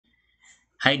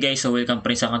Hi guys, so welcome pa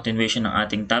rin sa continuation ng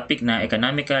ating topic na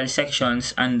economical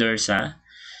sections under sa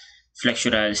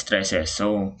flexural stresses.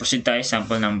 So, proceed tayo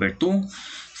sample number 2.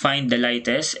 Find the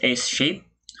lightest S shape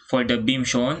for the beam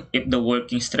shown if the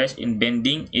working stress in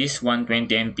bending is 120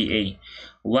 MPa.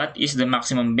 What is the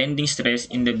maximum bending stress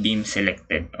in the beam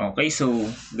selected? Okay, so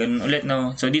ganun ulit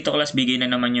no. So dito class bigay na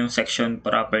naman yung section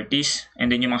properties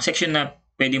and then yung mga section na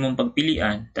pwede mong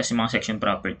pagpilian, tapos yung mga section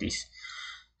properties.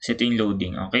 So ito yung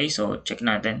loading. Okay, so check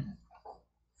natin.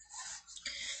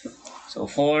 So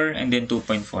 4 and then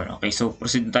 2.4. Okay, so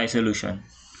proceed tayo solution.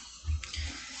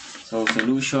 So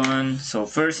solution. So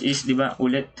first is, di ba,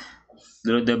 ulit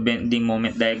draw the bending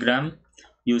moment diagram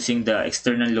using the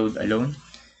external load alone.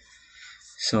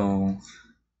 So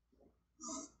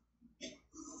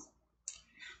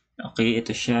okay,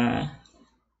 ito siya.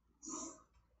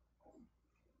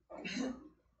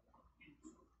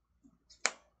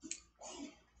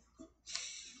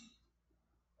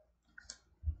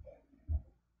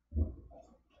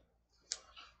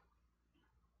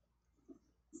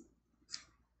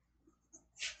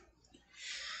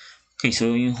 Okay,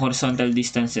 so yung horizontal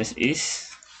distances is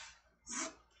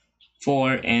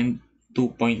 4 and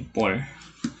 2.4.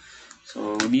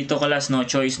 So dito class, no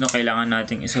choice, no, kailangan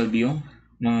nating isolve yung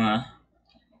mga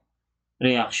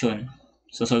reaction.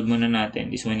 So solve muna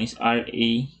natin. This one is RA.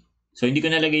 So hindi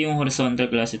ko nalagay yung horizontal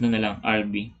class, ito na lang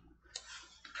RB.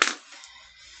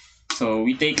 So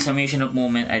we take summation of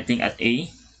moment, I think at A.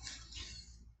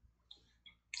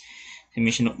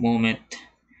 Summation of moment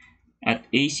at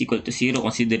A is equal to 0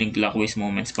 considering clockwise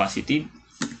moments positive.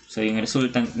 So yung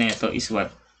resultant nito is what?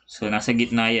 So nasa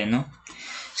gitna yan, no?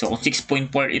 So kung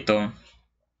 6.4 ito,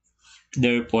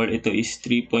 therefore ito is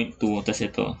 3.2, tas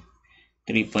ito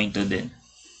 3.2 din.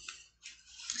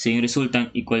 So yung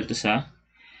resultant equal to sa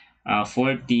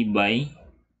 40 by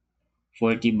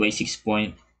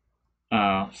 6.4.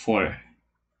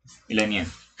 Ilan yan?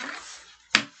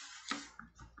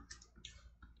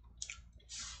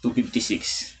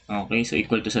 256. Okay, so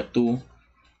equal to sa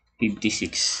 256.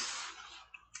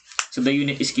 So the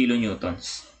unit is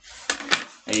kilonewtons.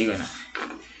 Ayun na.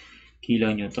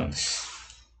 Kilonewtons.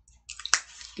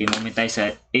 Okay, moment tayo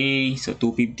sa A. So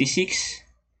 256.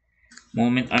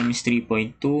 Moment arm is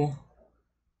 3.2.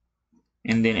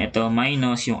 And then ito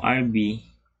minus yung RB.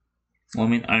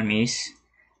 Moment arm is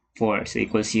 4. So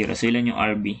equal 0. So ilan yung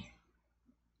RB?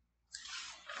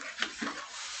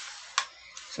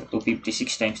 So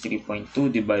 256 times 3.2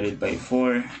 divided by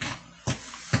 4.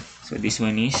 So this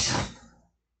one is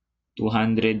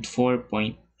 204.8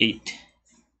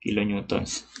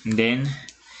 kilonewtons. And then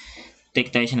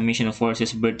take tayo sa summation of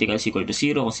forces vertical is equal to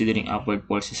 0 considering upward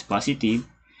force is positive.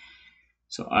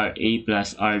 So RA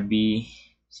plus RB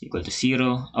is equal to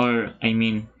 0, or I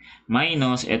mean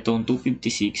minus etong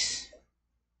 256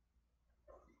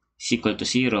 is equal to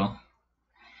 0.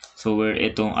 So where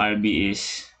etong RB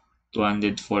is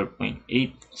 204.8,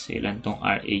 so ilan tong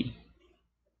RA?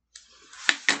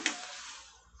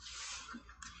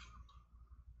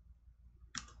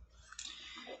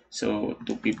 So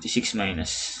 256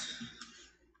 minus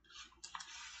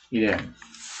ilan?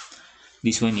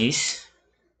 This one is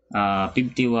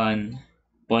 51.2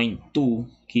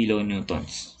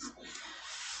 kilonewtons.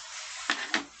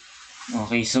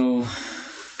 Okay, so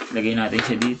lagay natin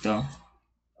siya dito.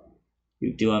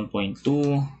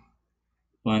 51.2,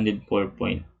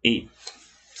 104.8.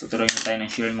 So turuan na tayo ng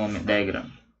shear moment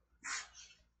diagram.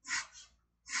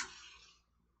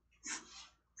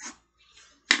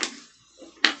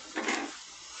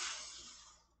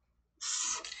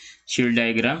 Shear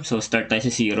diagram. So start tayo sa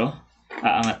 0.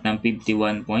 Aangat ng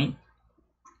 51.2.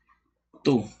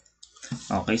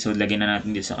 Okay, so lagyan na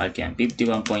natin dito sa calc yan.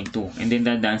 51.2. And then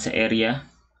dadaan sa area,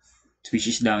 which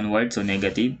is downward, so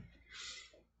negative.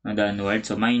 Downward,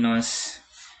 so minus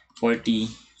 40.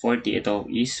 40 ito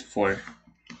is 4.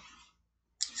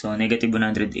 So negative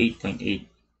 108.8.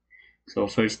 So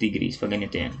first degree is pag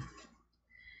ganito yan.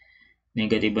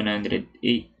 Negative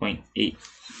 108.8.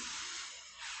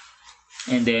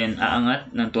 And then aangat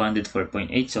ng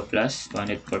 204.8. So plus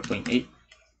 204.8.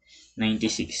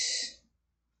 96.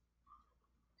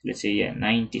 Let's say yan,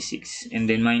 96. And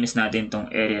then minus natin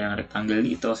tong area ng rectangle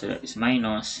dito. So that is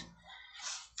minus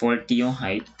 40 yung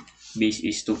height. Base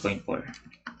is 2.4.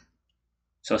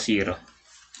 So 0.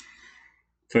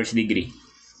 First degree.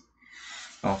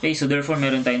 Okay, so therefore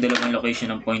meron tayong dalawang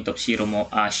location ng point of zero mo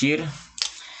shear.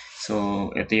 So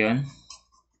ito yun.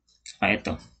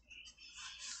 Ito.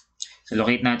 So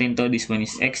locate natin to. This one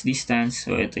is x distance.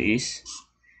 So ito is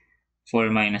 4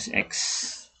 minus x.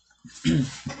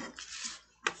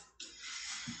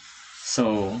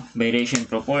 So by ratio and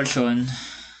proportion,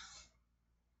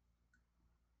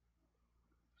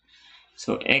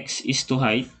 So x is to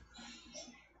height,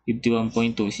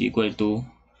 51.2 is equal to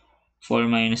 4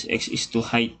 minus x is to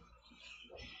height,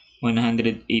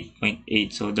 108.8.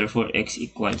 So therefore x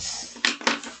equals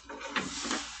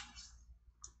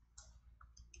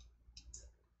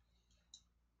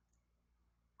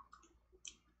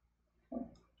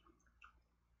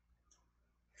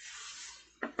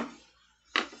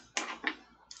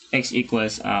x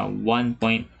equals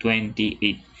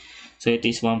 1.28. So it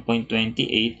is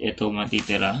 1.28. Ito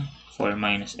matitira 4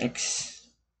 minus x,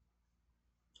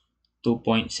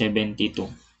 2.72.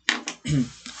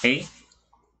 Okay?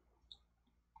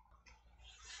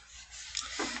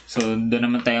 So doon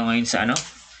naman tayo ngayon sa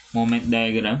moment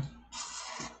diagram.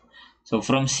 So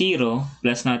from 0,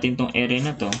 plus natin tong area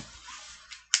na to.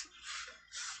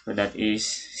 So that is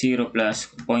 0 plus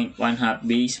 0.1 half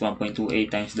base, 1.28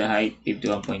 times the height,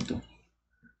 51.2.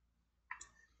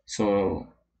 So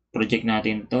project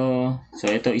natin to.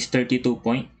 So ito is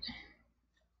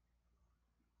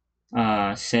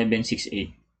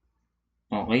 32.768.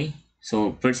 Okay?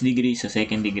 So first degree sa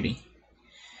second degree.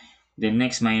 Then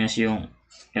next minus yung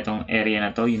itong area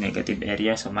na to, yung negative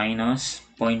area. So minus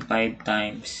 0.5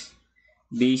 times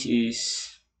base is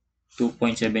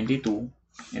 2.72,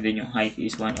 and then yung height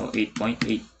is 108.8.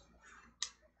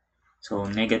 So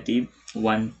negative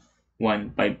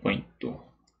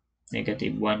 115.2.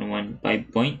 Negative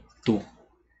 115.2.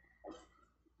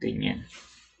 Ganyan.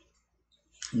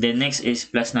 Then next is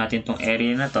plus natin tong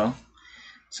area na to.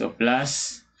 So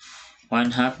plus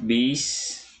 1 half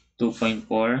base 2.4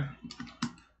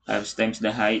 times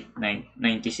the height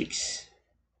 96.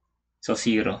 So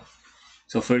 0.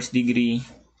 So first degree.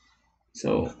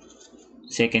 So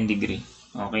second degree.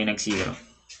 Okay, nag-0.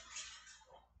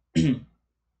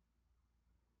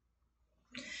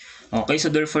 Okay,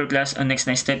 so therefore class, ang next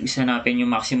na step is hanapin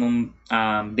yung maximum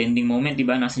bending moment,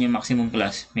 diba? Nasaan yung maximum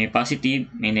class? May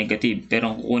positive, may negative. Pero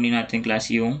ang kukunin natin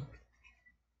class yung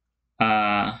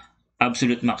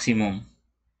absolute maximum.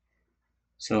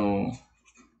 So,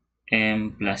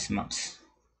 M plus max.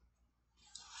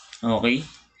 Okay?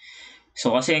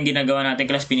 So, kasi ang ginagawa natin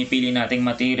class, pinipili nating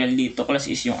material dito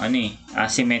class is yung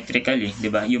symmetrical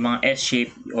diba? Yung mga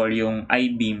S-shape or yung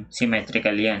I-beam,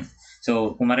 symmetrical yan.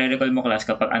 So, kung marirecall mo class,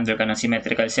 kapag under ka ng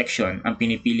symmetrical section, ang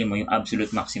pinipili mo yung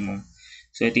absolute maximum.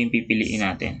 So, ito yung pipiliin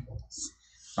natin.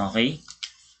 Okay?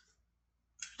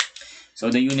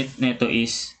 So, the unit nito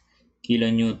is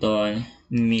kilonewton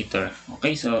meter.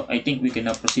 Okay? So, I think we can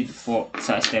now proceed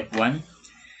sa step 1.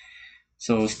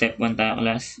 So, step 1 tayo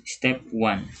class. Step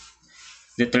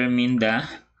 1. Determine the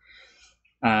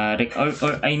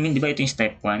diba ito yung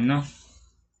step 1, no?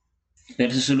 Pero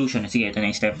sa solution, sige, ito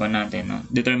na yung step 1 natin, no?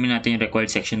 Determine natin yung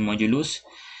required section modulus.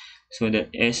 So that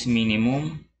S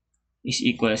minimum is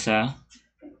equal sa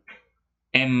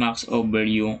M max over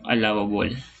yung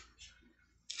allowable.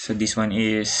 So this one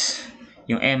is,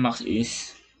 yung M max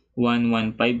is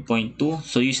 115.2.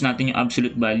 So use natin yung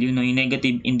absolute value, no? Yung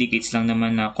negative indicates lang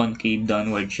naman na concave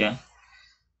downward siya.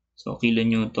 So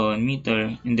kilonewton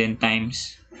meter and then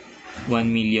times 1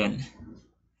 million.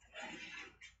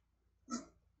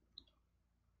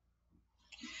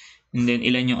 And then,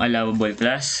 ilan yung allowable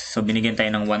class? So, binigyan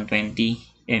tayo ng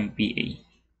 120 MPa.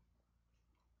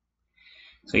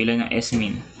 So, ilan ang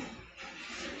S-min?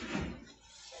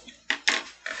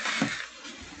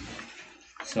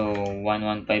 So,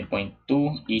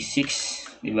 115.2 is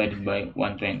 6 divided by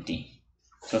 120.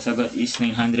 So, sagot is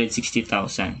 960,000.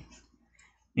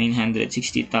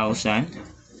 960,000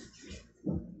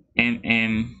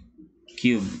 mm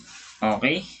cube.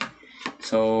 Okay?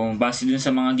 So, base dun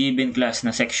sa mga given class na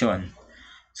section.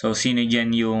 So, sino dyan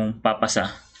yung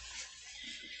papasa?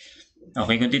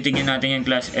 Okay, kung titignan natin yung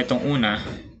class, etong una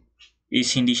is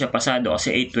hindi siya pasado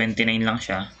kasi 829 lang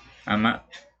siya. Tama?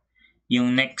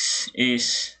 Yung next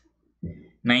is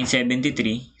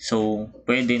 973. So,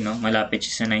 pwede, no? Malapit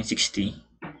siya sa 960.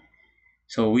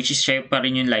 So, which is siya pa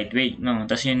rin yung lightweight, no?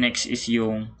 Tapos yung next is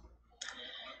yung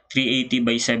 380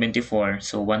 by 74.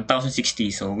 So, 1060.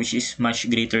 So, which is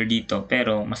much greater dito.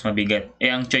 Pero, mas mabigat.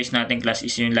 Ang choice natin class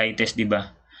is yung lightest,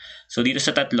 diba? So, dito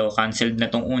sa tatlo, cancelled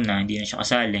na tong una. Hindi na siya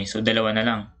kasali. So, dalawa na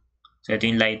lang. So, ito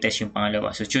yung lightest, yung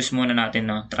pangalawa. So, choose muna natin,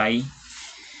 no? Try.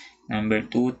 Number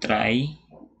 2, try.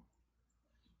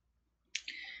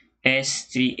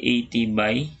 S380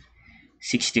 by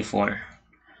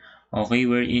 64. Okay,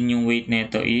 wherein yung weight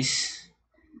nito is,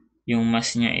 yung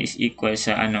mass niya is equal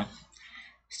sa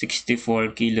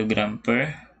 64 kg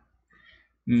per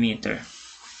meter.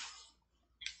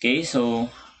 Okay, so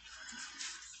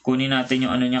kunin natin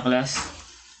yung niya class,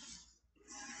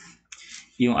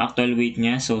 yung actual weight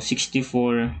niya. So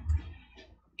 64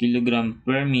 kg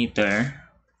per meter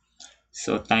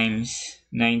So times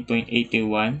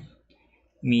 9.81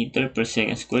 meter per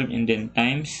second squared, and then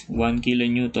times 1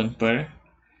 kilonewton per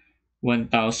 1,000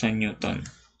 newton.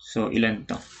 So ilan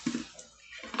to?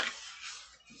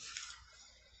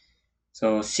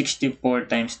 So 64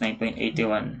 times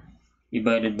 9.81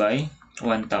 divided by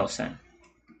 1,000.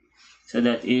 So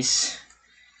that is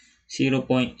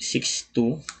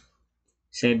 0.62784.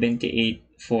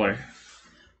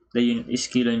 The unit is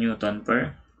kilonewton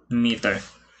per meter.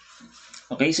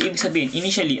 Okay, so ibig sabihin,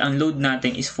 initially, ang load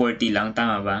natin is 40 lang,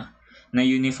 tama ba? Na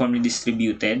uniformly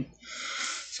distributed.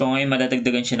 So ngayon,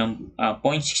 madadagdagan siya ng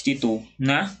 0.62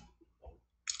 na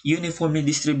uniformly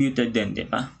distributed din, di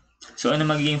ba? So ano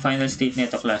magiging final state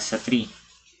nito, class, sa 3?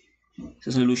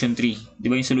 Sa solution 3. Di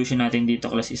ba yung solution natin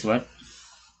dito, class, is what?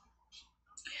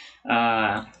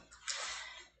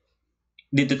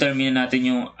 Determine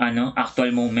natin yung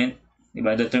actual moment. Di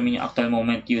ba? Determine yung actual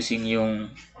moment using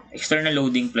yung external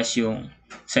loading plus yung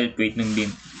self-weight ng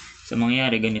beam. So,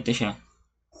 mangyayari, ganito siya.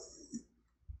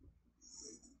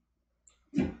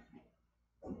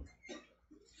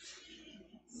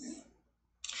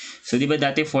 So, di ba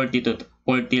dati 40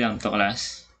 lang to,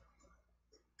 class?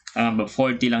 Tama ba?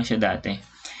 40 lang siya dati.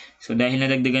 So, dahil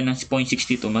nadagdagan ng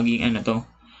 0.62, magiging ano to?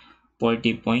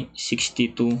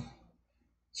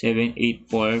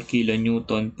 40.62784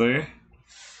 kilonewton per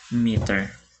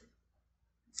meter.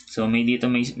 So, dito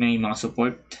may mga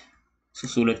support.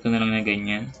 Susulat ko na lang na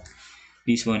ganyan.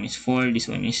 This one is 4,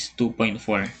 this one is 2.4.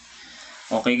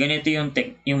 Okay, ganito yung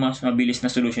mas mabilis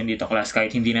na solution dito, class,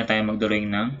 kahit hindi na tayo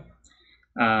mag-drawing ng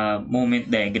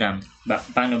moment diagram.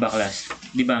 Paano ba, class?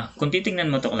 Diba, kung titingnan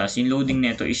mo to, class, yung loading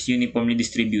neto is uniformly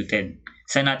distributed.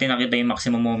 Saan natin nakita yung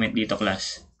maximum moment dito,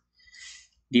 class?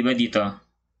 Diba dito?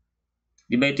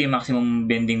 Diba ito yung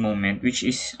maximum bending moment, which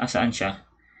is, asaan siya?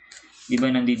 Diba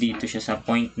nandito siya sa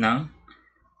point ng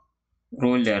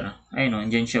roller? Ayun o,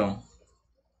 dyan siya.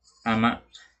 Tama.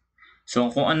 So,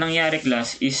 kung anong nangyari,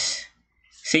 class, is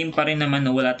same pa rin naman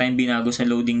na wala tayong binago sa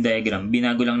loading diagram.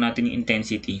 Binago lang natin yung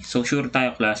intensity. So, sure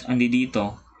tayo, class,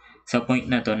 dito sa point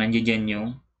na to, nandiyan dyan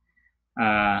yung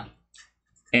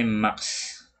M-max.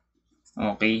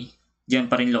 Okay? Diyan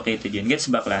pa rin located yun. Gets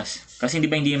ba, class? Kasi di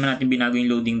ba hindi naman natin binago yung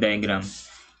loading diagram.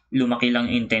 Lumaki lang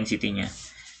yung intensity niya.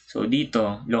 So,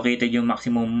 dito, located yung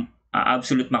maximum,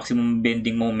 absolute maximum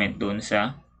bending moment doon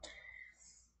sa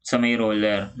may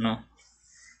roller, no?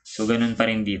 So, ganun pa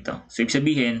rin dito. So, ibig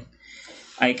sabihin,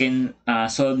 I can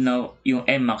solve now yung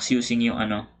M-max using yung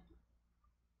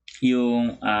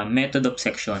method of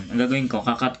section. Ang gagawin ko,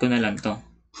 kakat ko na lang to.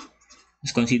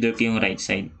 Just consider ko yung right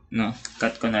side, no?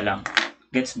 Cut ko na lang.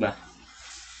 Gets ba?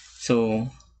 So,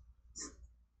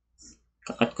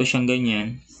 kakat ko siyang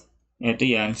ganyan. Ito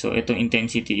yan. So, itong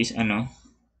intensity is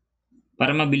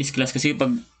para mabilis, class. Kasi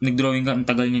pag nag-drawing ka, ang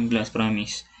tagal niyan, class.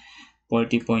 Promise.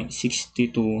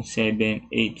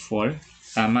 40.62784.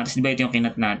 Tama. Tapos diba ito yung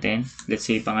kinat natin? Let's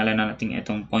say, pangalan natin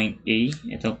itong point A.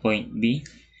 Ito point B.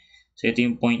 So, ito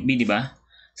yung point B, diba?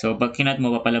 So, pag kinat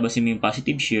mo, papalabasin mo yung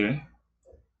positive shear.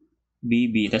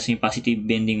 BB. Tapos yung positive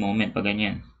bending moment. Pag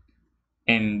ganyan.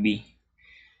 MB.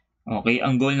 Okay.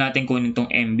 Ang goal natin kunin itong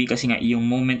MB kasi nga yung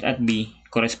moment at B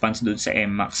corresponds doon sa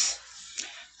M-max.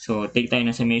 So, take tayo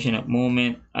ng summation of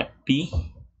moment at P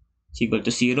is equal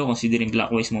to 0, considering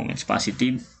clockwise moments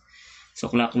positive. So,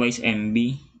 clockwise MB.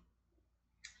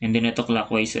 And then, ito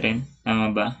clockwise rin.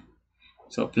 Tama ba?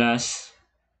 So, plus.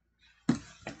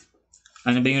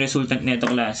 Ano ba yung resultant nito,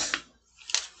 class?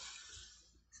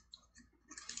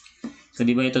 So,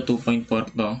 di ba ito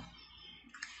 2.4 to?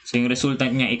 So, yung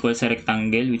resultant niya equal sa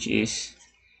rectangle, which is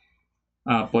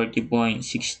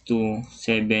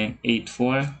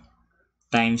 40.62784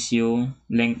 times yung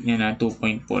length niya na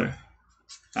 2.4.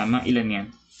 Tama? Ilan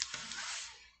yan?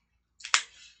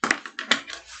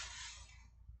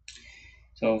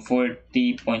 So,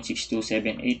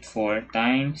 40.62784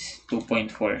 times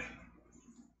 2.4.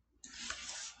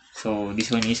 So, this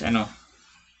one is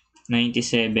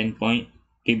 97.51.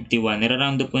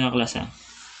 Nira-round up ko na, class,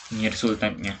 yung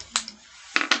resultant niya.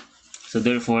 So,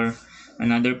 therefore,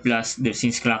 another plus there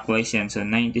since clockwise yan. So,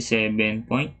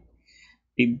 97.51.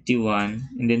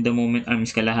 And then, the moment arm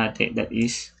is kalahati. That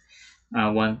is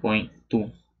 1.2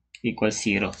 equals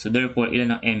 0. So, therefore,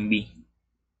 ilan ang MB?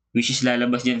 Which is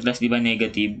lalabas dyan, class, di ba,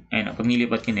 negative? Ayun, pag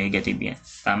nilipat ko, negative yan.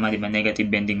 Tama, di ba? Negative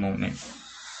bending moment.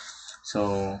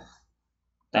 So,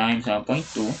 times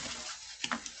 0.2.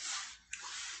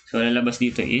 So, lalabas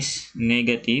dito is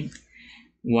negative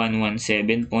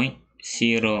 117.01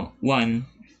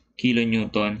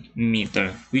 kilonewton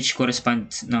meter, which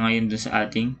corresponds na ngayon dun sa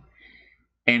ating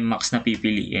M-max na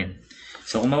pipiliin.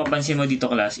 So, kung mapapansin mo dito,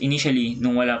 class, initially,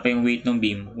 nung wala pa yung weight ng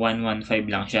beam, 115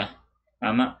 lang siya.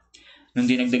 Tama? Nung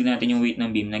dinagdag natin yung weight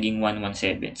ng beam, naging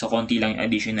 117. So, konti lang yung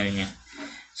additional niya.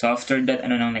 So, after that,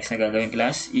 ano nang next na gagawin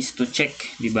class is to check,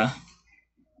 di ba?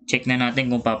 Check na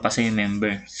natin kung papasa yung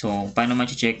member. So, paano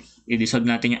ma-check? I-dissolve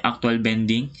natin yung actual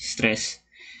bending stress.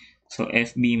 So,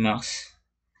 FB max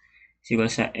is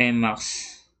equal sa M max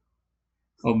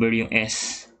over yung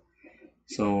S.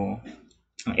 So,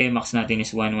 ang M max natin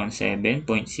is 117.01.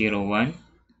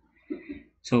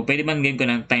 So, pwede ba gawin ko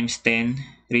ng times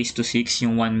 10 raised to 6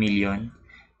 yung 1 million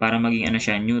para maging ano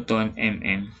siya, Newton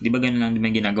mm. Di ba ganun lang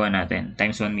din ginagawa natin?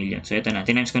 Times 1 million. So, ito na.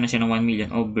 Tinimes ko na siya ng 1 million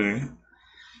over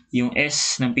yung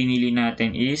S ng pinili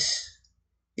natin is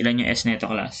ilan yung S na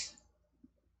ito, class?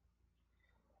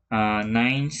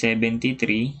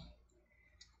 973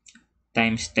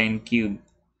 times 10 cube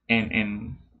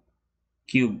mm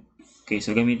cube. Okay,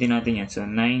 so gamitin natin yan. So,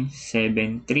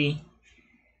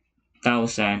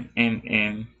 973,000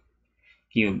 mm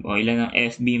cube. O, ilan ang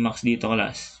FB max dito,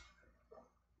 class?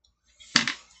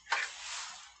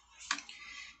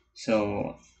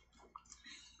 So,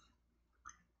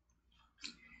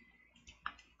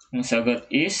 ang sagot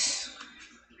is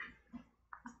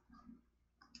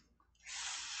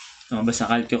lumabas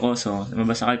sa calcio ko. So,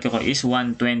 lumabas sa calcio ko is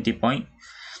 120.26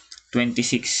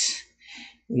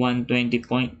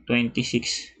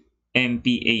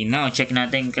 MPa. Now, check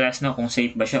natin class no kung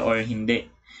safe ba siya or hindi.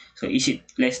 So, is it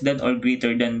less than or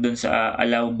greater than dun sa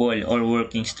allowable or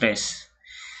working stress?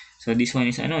 So, this one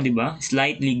is ano, di ba?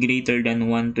 Slightly greater than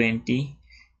 120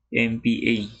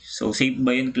 MPa. So, safe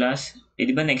ba yun, class? Eh,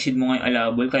 di ba na-exceed mo nga yung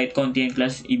allowable? Kahit konti yung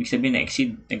class, ibig sabihin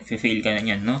na-exceed. Nag-fail ka na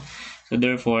yan, no? So,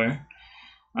 therefore,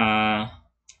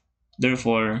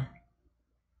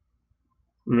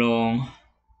 wrong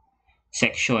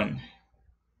section.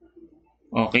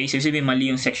 Okay, so sabihin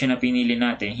mali yung section na pinili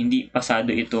natin. Hindi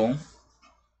pasado itong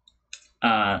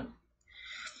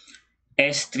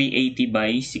S380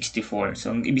 by 64.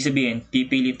 So, ibig sabihin,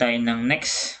 pipili tayo ng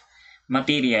next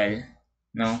material,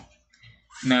 no,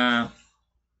 na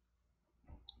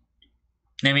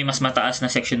may mas mataas na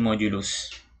section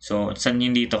modulus. So, saan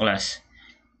yun dito, class?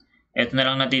 Ito na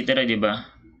lang natitira, di ba?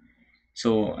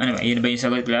 So, ano ba? Yun ba yung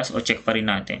sagot, class? O check pa rin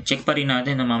natin? Check pa rin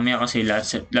natin na mamaya kasi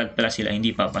lahat pala sila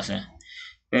hindi papasa.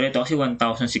 Pero ito kasi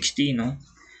 1,060, no?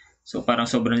 So, parang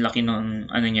sobrang laki ng,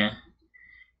 ano niya,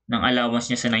 ng allowance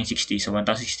niya sa 960. So,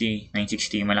 1,060,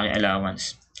 960, malaki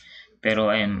allowance. Pero,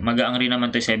 ayun, magaang rin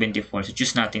naman to 74. So,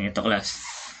 choose natin ito, class.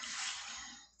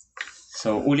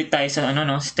 So, ulit tayo sa, ano,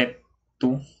 no? Step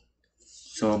 2.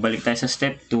 So, balik tayo sa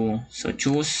step 2. So,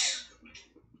 choose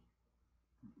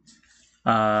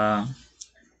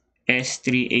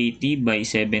S380 by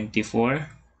 74.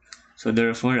 So,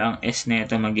 therefore, ang S na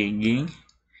ito magiging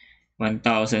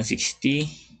 1,060.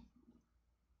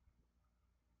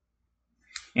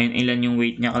 And ilan yung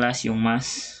weight niya, class? Yung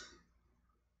mass?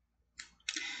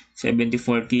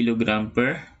 74 kg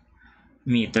per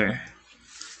meter.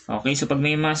 Okay, so pag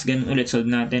may mass, ganun ulit. Solve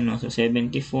natin, no? So,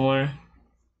 74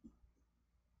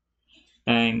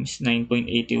 times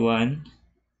 9.81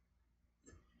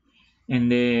 and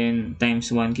then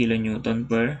times 1 kilonewton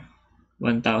per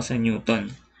 1,000 newton.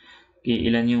 Okay,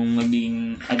 ilan yung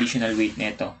maging additional weight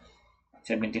nito?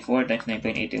 74 times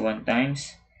 9.81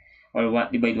 times or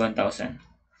what divide 1,000.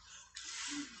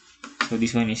 So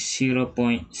this one is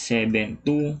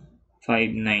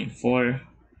 0.72594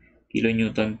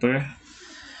 kilonewton per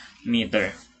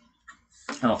meter.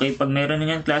 Okay, pag meron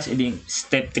na yan, class, edi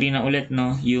step 3 na ulit,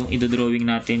 no? Yung idodrawing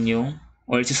natin yung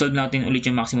or solve natin ulit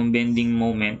yung maximum bending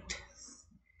moment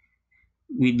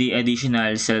with the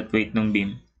additional self-weight ng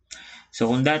beam. So,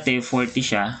 kung dati 40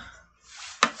 siya,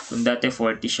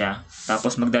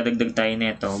 tapos magdadagdag tayo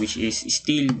nito, which is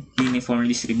still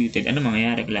uniformly distributed, ano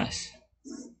mangyayari, class?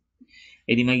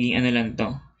 E di magiging ano lang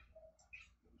to?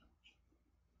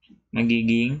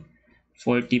 Magiging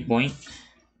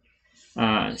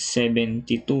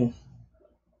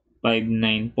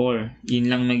 40.72594. Yun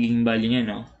lang magiging value niya,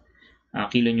 no?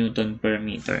 Kilonewton per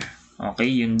meter.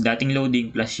 Okay, yung dating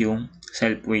loading plus yung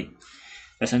self-weight.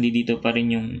 Tapos dito pa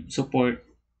rin yung support.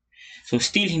 So,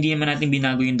 still, hindi naman natin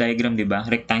binago yung diagram, di ba?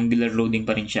 Rectangular loading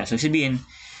pa rin siya. So, sabihin,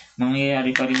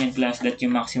 mangyayari pa rin yung class that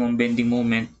yung maximum bending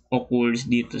moment occurs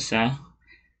dito sa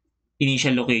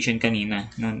initial location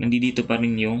kanina. No? Nandito pa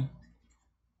rin yung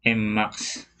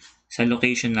M-max sa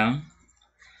location ng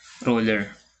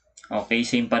roller. Okay,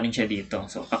 same pa rin siya dito.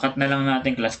 So, kakat na lang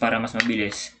natin, class, para mas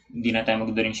mabilis. Hindi na tayo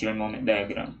mag-during shear moment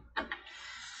diagram.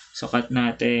 So, cut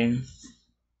natin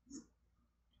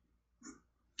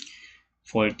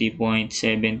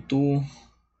 40.72594.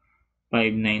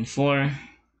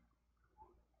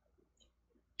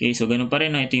 Okay, so ganun pa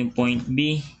rin. Ito yung point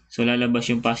B. So, lalabas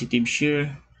yung positive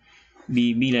shear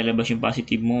BB, lalabas yung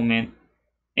positive moment,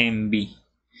 MB.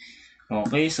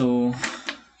 Okay, so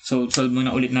solve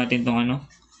muna ulit natin tong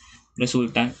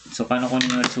resultant. So, paano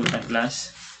kunin yung resultant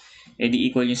class?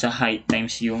 Di equal yung sa height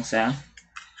times yung sa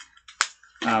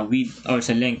width or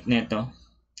sa length neto.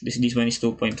 This one is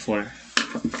 2.4.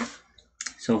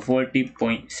 So,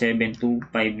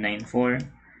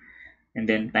 40.72594 and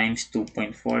then times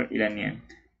 2.4, ilan yan?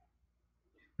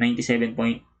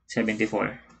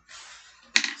 97.74.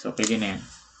 So, pwede na yan.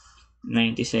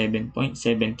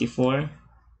 97.74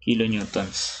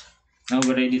 kilonewtons. Now,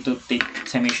 we're ready to take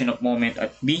summation of moment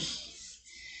at B.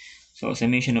 So,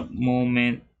 summation of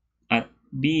moment at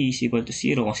B is equal to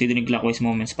 0. Considering clockwise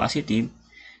moments positive.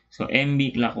 So,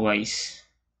 MB clockwise.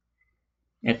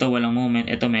 Ito walang moment,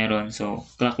 ito meron. So,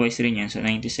 clockwise rin yan. So,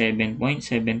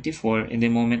 97.74 and the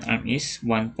moment arm is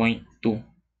 1.2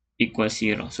 equals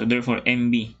 0. So, therefore,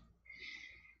 MB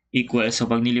equals, so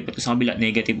pag nilipat ko sa kabila,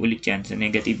 negative ulit yan. So,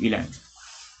 negative ilan?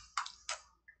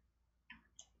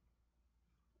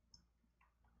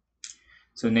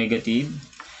 So, negative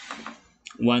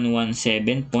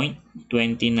 117.29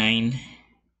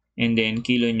 and then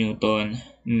kilonewton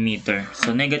meter.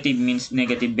 So, negative means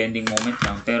negative bending moment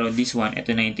lang. Pero this one,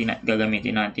 ito na yung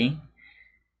gagamitin natin.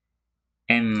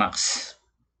 Mmax.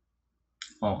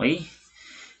 Okay.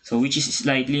 So, which is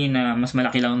slightly na mas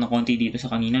malaki lang na konti dito sa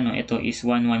kanina. No? Ito is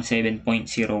 117.01.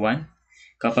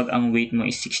 Kapag ang weight mo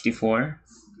is 64.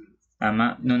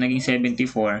 Tama. Nung naging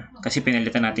 74, kasi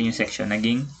pinalitan natin yung section,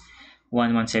 naging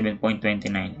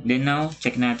 117.29. Then now,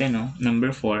 check natin. No?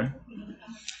 Number 4.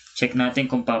 Check natin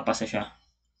kung papasa siya.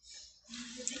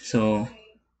 So,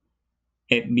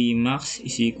 FB max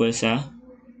is equal sa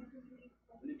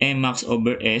M max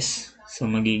over S. So,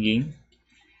 magiging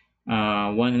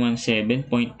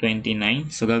 117.29.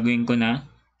 So, gagawin ko na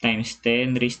times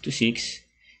 10 raised to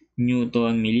 6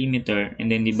 Newton millimeter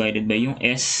and then divided by yung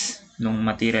S nung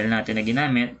material natin na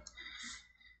ginamit.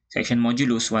 Section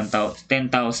modulus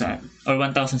 10,000 or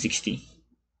 1060.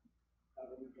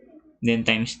 Then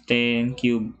times 10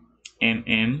 cube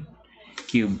mm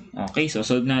cube. Okay, so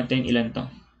solve natin ilan to.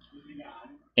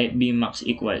 FB max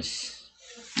equals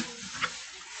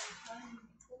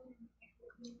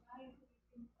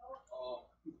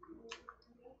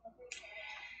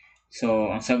so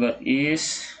ang sagot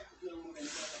is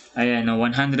ayan,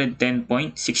 110.65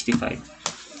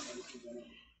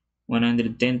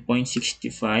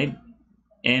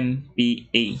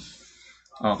 MPa.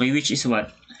 Okay, which is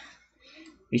what?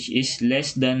 Which is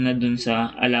less than na dun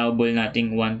sa allowable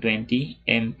nating 120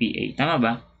 MPa. Tama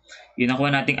ba? Yung nakuha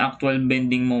nating actual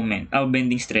bending moment,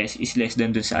 bending stress is less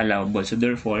than dun sa allowable. So,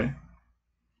 therefore,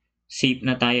 safe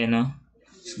na tayo, no?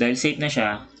 So, dahil safe na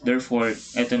siya, therefore,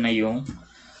 ito na yung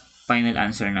final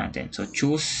answer natin. So,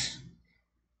 choose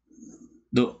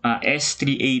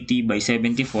S380 by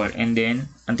 74 and then,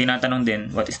 ang tinatanong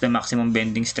din, what is the maximum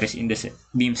bending stress in the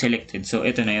beam selected? So,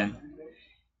 ito na yun.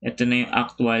 Ito na yung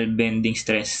actual bending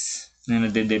stress na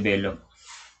nade-develop.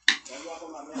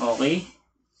 Okay?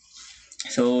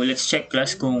 So, let's check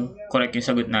class kung correct yung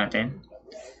sagot natin.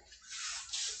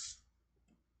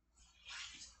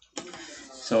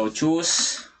 So,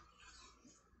 choose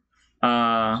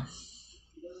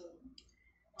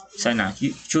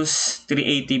choose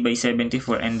 380 by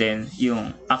 74 and then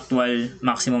yung actual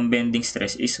maximum bending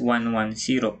stress is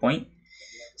 110.65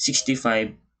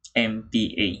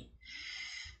 MPa.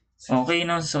 Okay,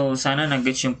 no? So, sana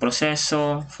nag-gets yung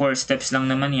proseso. 4 steps lang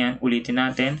naman yan. Ulitin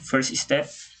natin. First step,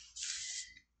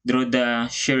 draw the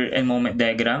shear and moment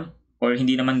diagram. Or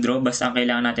hindi naman draw, basta ang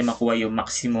kailangan natin makuha yung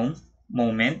maximum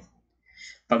moment.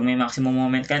 Pag may maximum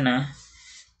moment ka na,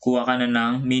 kuha ka na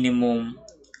ng minimum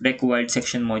required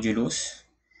section modulus.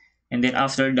 And then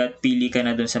after that, pili ka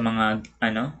na dun sa mga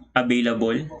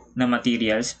available na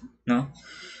materials, no?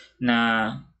 Na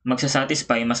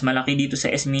magsasatisfy, mas malaki dito sa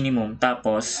S minimum,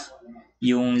 tapos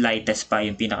yung lightest pa,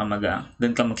 yung pinakamaga,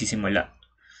 doon ka magsisimula.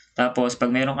 Tapos pag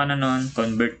meron ka na nun,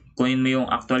 kunin mo yung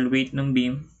actual weight ng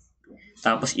beam,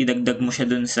 tapos idagdag mo siya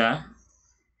doon sa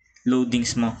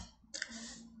loadings mo.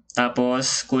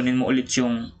 Tapos kunin mo ulit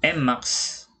yung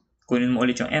Mmax,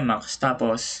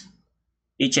 tapos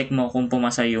i-check mo kung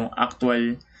pumasa yung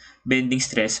actual bending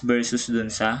stress versus doon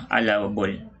sa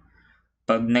allowable.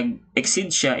 Pag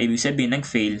nag-exceed siya, ibig sabihin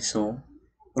nag-fail, so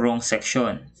wrong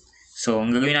section. So,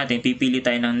 ang gagawin natin, pipili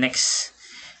tayo ng next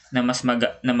na mas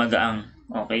magaang.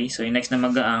 Okay? So, yung next na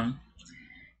magaang.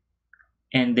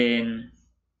 And then,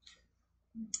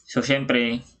 so,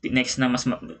 syempre, next na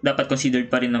dapat considered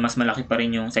pa rin na mas malaki pa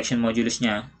rin yung section modulus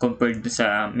niya compared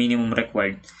sa minimum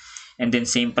required. And then,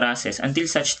 same process. Until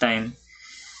such time,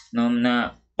 no,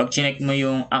 na pag chinek mo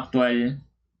yung actual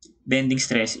bending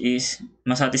stress is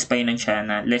masatisfy na siya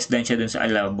na less than siya dun sa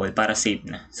allowable para safe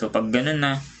na. So, pag ganun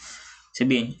na,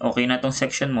 sabihin, okay na tong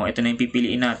section mo, ito na yung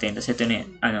pipiliin natin, tapos ito na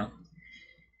yung,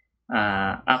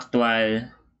 actual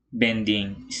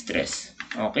bending stress.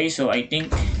 Okay, so I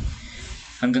think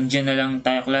hanggang dyan na lang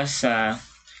tayo class sa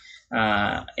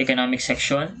economic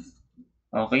section.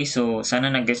 Okay, so sana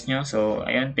nag-gets nyo. So,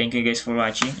 ayun, thank you guys for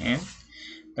watching and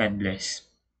God bless.